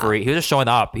was just showing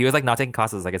up. He was like not taking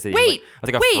classes at Second City. It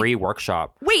was like a free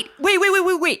workshop. Wait!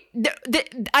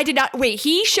 I did not. Wait,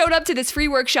 he showed up to this free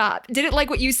workshop, didn't like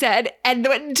what you said, and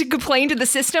went to complain to the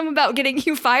system about getting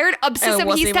you fired. A system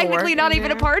he's technically not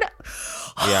even a part of.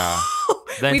 Yeah.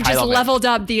 We've just entitlement. leveled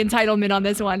up the entitlement on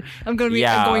this one. I'm going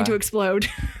to explode.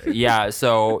 Yeah,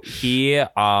 so he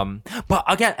but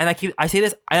again, and I say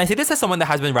this as someone that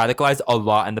has been radicalized a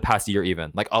lot in the past year,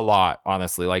 even like a lot,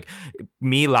 honestly. Like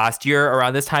me last year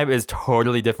around this time is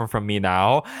totally different from me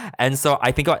now. And so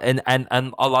I think and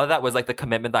a lot of that was like the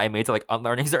commitment that I made to like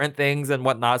unlearning certain things and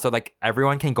whatnot. So like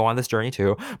everyone can go on this journey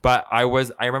too. But I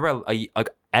remember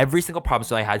every single problem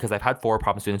student I had, because I've had 4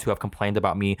 problem students who have complained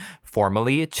about me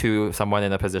formally to someone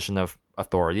in a position of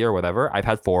authority or whatever. I've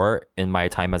had 4 in my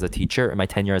time as a teacher, in my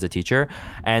tenure as a teacher,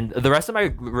 and the rest of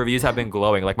my reviews have been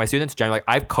glowing. Like my students generally, like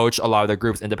I've coached a lot of their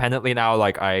groups independently now.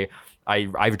 Like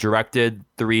I've directed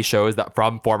 3 shows that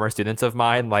from former students of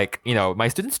mine. Like, you know, my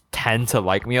students tend to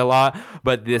like me a lot,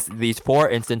 but these 4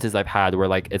 instances I've had where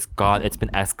like it's been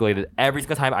escalated every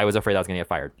single time. I was afraid I was gonna get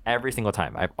fired every single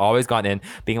time. I've always gone in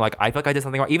being like, I feel like I did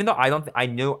something wrong, even though I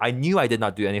knew I did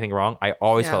not do anything wrong. I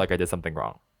always felt like I did something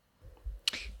wrong.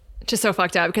 Just so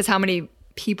fucked up, because how many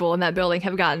people in that building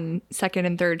have gotten 2nd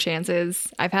and 3rd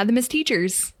chances? I've had them as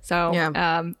teachers. So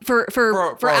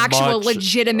for actual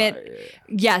legitimate,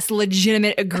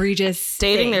 legitimate egregious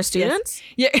Dating things. their students?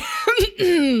 Yes.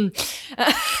 Yeah.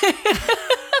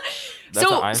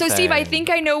 So saying. Steve, I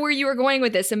think I know where you were going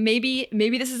with this, and maybe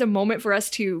this is a moment for us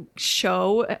to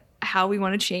show how we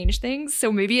want to change things.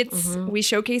 So maybe it's we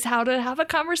showcase how to have a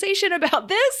conversation about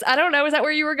this. I don't know. Is that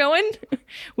where you were going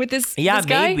with this? Yeah, this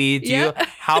guy? maybe.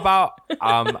 How about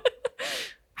I'll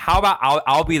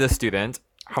be the student.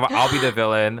 How about I'll be the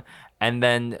villain, and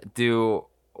then do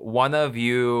one of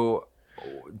you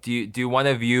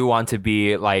want to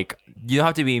be like, you don't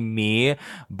have to be me,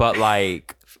 but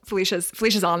like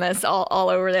Felicia's on this all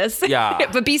over this. Yeah.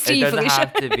 But be Steve, it doesn't Felicia.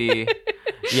 have to be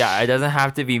it doesn't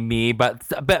have to be me, but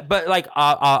like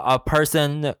a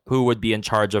person who would be in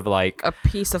charge of like A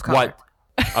piece of color.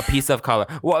 a piece of color.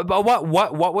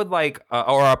 What would like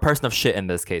or a person of shit in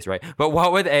this case, right? But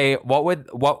what would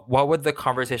the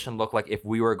conversation look like if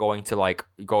we were going to like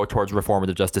go towards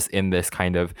reformative justice in this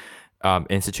kind of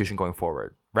institution going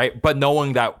forward, right? But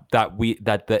knowing that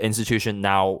the institution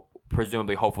now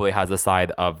presumably hopefully has the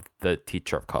side of the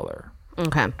teacher of color.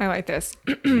 Okay. I like this.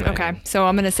 Okay. So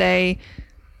I'm going to say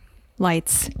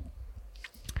lights.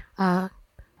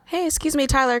 Hey, excuse me,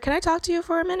 Tyler. Can I talk to you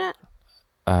for a minute?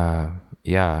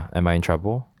 Yeah. Am I in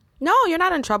trouble? No, you're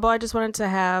not in trouble. I just wanted to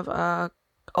have a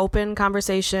open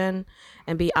conversation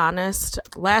and be honest.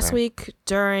 Last week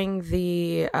during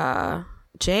the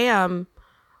jam,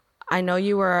 I know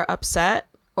you were upset,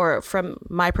 or from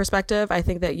my perspective, I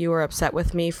think that you were upset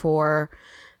with me for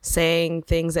saying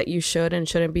things that you should and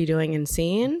shouldn't be doing in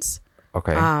scenes.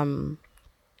 Okay. And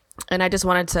I just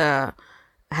wanted to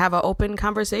have an open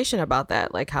conversation about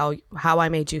that, like how I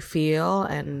made you feel.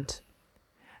 And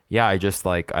yeah, I just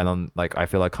like, I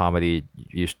feel like comedy,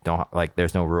 you don't like,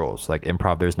 there's no rules. Like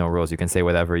improv, there's no rules. You can say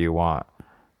whatever you want.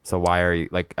 So why are you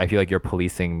like, I feel like you're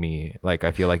policing me. Like,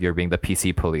 I feel like you're being the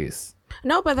PC police.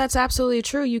 No, but that's absolutely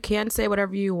true. You can say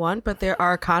whatever you want, but there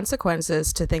are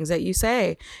consequences to things that you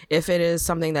say. If it is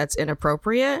something that's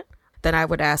inappropriate, then I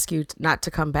would ask you not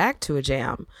to come back to a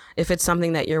jam. If it's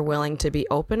something that you're willing to be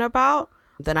open about,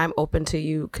 then I'm open to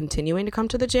you continuing to come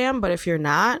to the jam. But if you're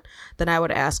not, then I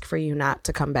would ask for you not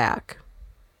to come back.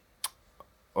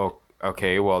 Oh,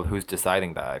 okay. Well, who's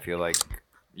deciding that? I feel like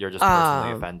you're just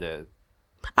personally offended.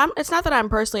 It's not that I'm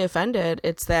personally offended.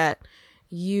 It's that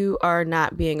you are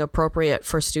not being appropriate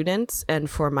for students and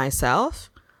for myself.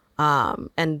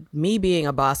 And me being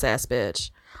a boss ass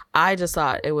bitch, I just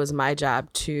thought it was my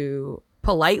job to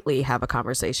politely have a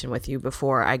conversation with you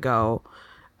before I go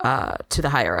to the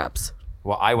higher ups.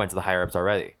 Well, I went to the higher ups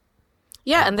already.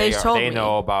 Yeah, and they told me.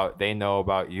 They know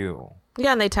about you.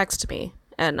 Yeah, and they text me,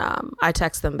 and I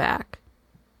text them back.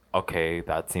 Okay,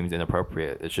 that seems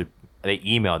inappropriate. They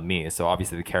emailed me, so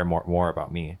obviously they care more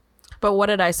about me. But what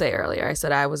did I say earlier? I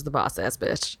said I was the boss ass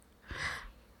bitch.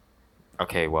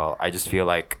 Okay, well, I just feel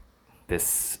like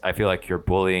I feel like you're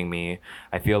bullying me.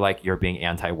 I feel like you're being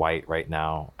anti-white right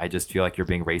now. I just feel like you're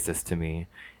being racist to me.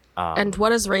 And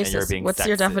what is racist? What's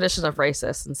your sexist. Definition of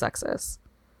racist and sexist?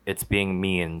 It's being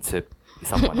mean to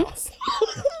someone else.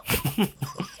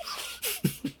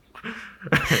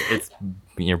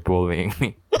 You're bullying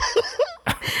me.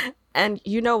 And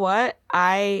you know what?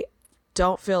 I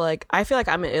feel like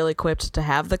I'm ill-equipped to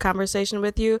have the conversation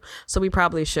with you. So we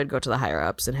probably should go to the higher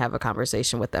ups and have a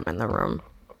conversation with them in the room.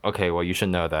 Okay, well, you should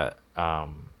know that my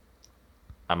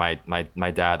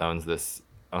dad owns this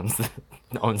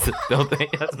building.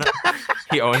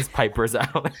 He owns Piper's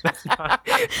Alley.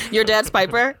 Your dad's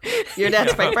Piper? Your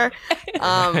dad's Piper?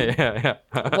 Yeah.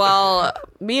 Well,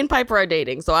 me and Piper are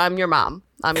dating, so I'm your mom.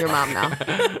 I'm your mom now.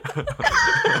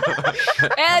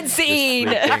 And scene.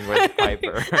 Sleeping with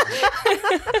Piper.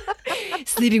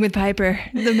 Sleeping with Piper,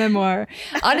 the memoir.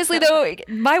 Honestly, though,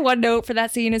 my one note for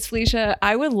that scene is, Felicia,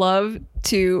 I would love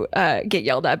to get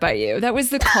yelled at by you. That was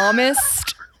the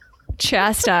calmest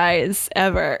chastise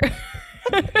ever.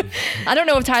 I don't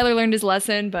know if Tyler learned his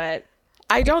lesson, but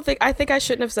I think I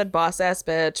shouldn't have said boss ass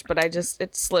bitch, but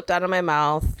it slipped out of my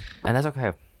mouth. And that's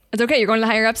okay. it's okay. You're going to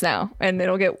the higher ups now, and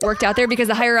it'll get worked out there because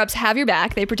the higher ups have your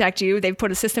back. They protect you. They've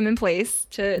put a system in place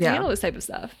to handle this type of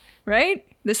stuff, right?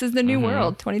 This is the new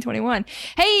world, 2021.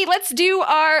 Hey, let's do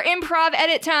our improv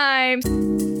edit time.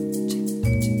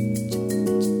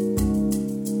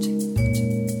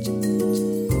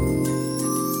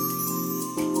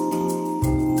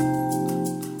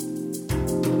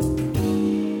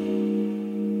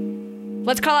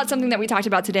 Let's call out something that we talked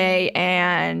about today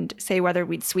and say whether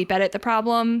we'd sweep edit the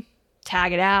problem,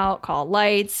 tag it out, call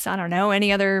lights. I don't know,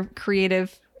 any other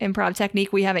creative improv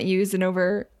technique we haven't used in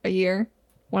over a year.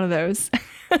 One of those.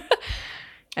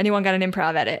 Anyone got an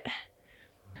improv edit?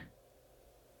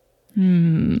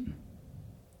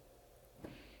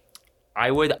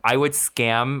 I would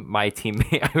scam my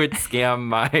teammate.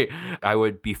 I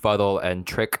would befuddle and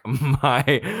trick my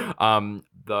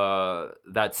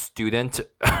that student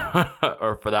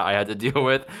or for that I had to deal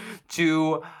with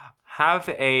to have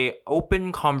a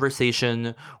open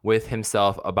conversation with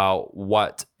himself about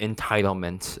what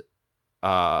entitlement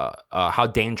how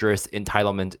dangerous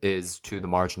entitlement is to the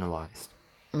marginalized.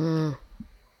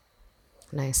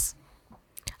 Nice.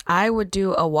 I would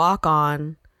do a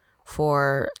walk-on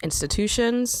for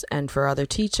institutions and for other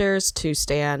teachers to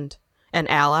stand, and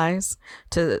allies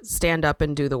to stand up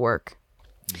and do the work.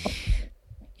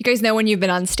 You guys know when you've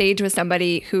been on stage with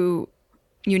somebody who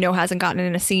you know hasn't gotten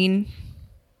in a scene,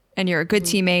 and you're a good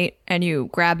teammate, and you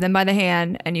grab them by the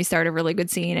hand and you start a really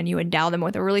good scene and you endow them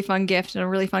with a really fun gift and a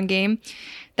really fun game.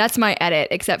 That's my edit,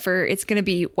 except for it's going to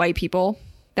be white people.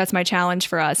 That's my challenge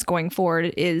for us going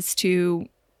forward, is to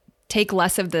take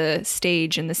less of the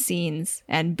stage and the scenes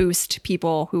and boost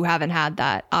people who haven't had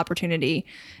that opportunity.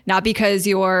 Not because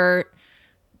you're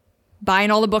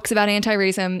buying all the books about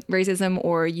anti-racism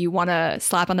or you want to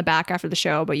slap on the back after the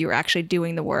show, but you're actually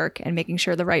doing the work and making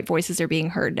sure the right voices are being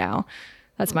heard now.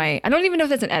 That's I don't even know if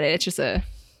that's an edit. It's just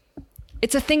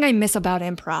it's a thing I miss about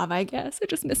improv, I guess. I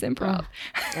just miss improv.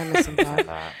 I miss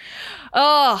improv.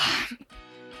 Oh,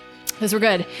 those were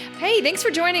good. Hey, thanks for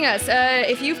joining us.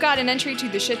 If you've got an entry to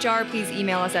the shit jar, please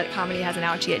email us at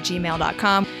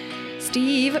comedyhasanouchie@gmail.com.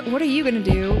 Steve, what are you going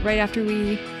to do right after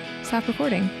we stop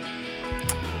recording?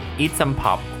 Eat some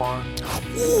popcorn.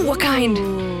 Ooh, what kind?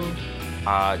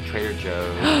 Trader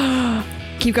Joe's.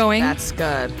 Keep going. That's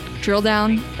good. Drill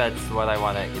down. That's what I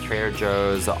want to eat. Trader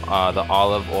Joe's, the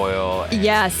olive oil.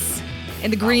 Yes. In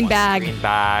the green bag. Green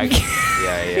bag.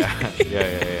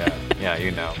 Yeah,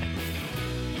 you know.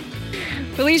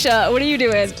 Felicia, what are you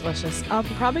doing? It's delicious. I'm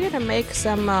probably gonna make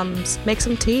some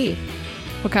tea.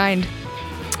 What kind?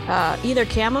 Either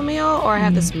chamomile or I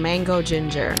have this mango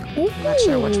ginger. I'm not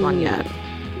sure which one yet.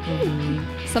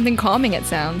 Something calming, it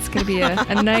sounds. It's going to be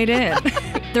a night in.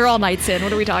 They're all nights in.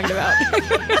 What are we talking about?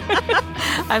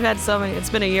 I've had so many. It's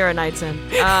been a year of nights in.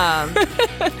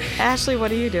 Ashley, what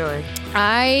are you doing?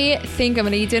 I think I'm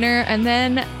going to eat dinner, and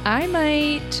then I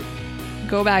might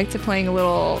go back to playing a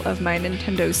little of my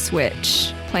Nintendo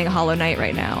Switch, playing Hollow Knight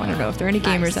right now. I don't know if there are any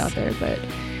gamers out there, but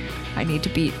I need to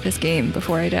beat this game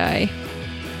before I die.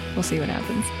 We'll see what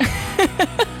happens.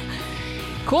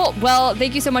 Cool. Well,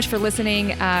 thank you so much for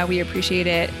listening. We appreciate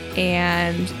it.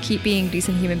 And keep being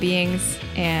decent human beings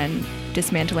and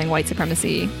dismantling white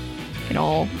supremacy in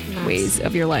all ways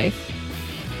of your life.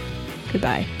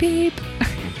 Goodbye. Beep.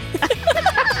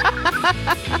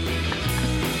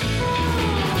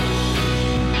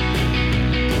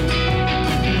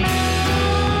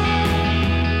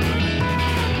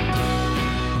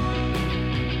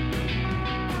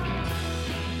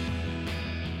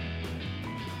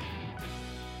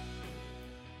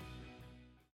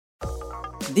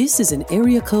 This is an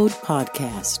Area Code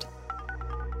Podcast.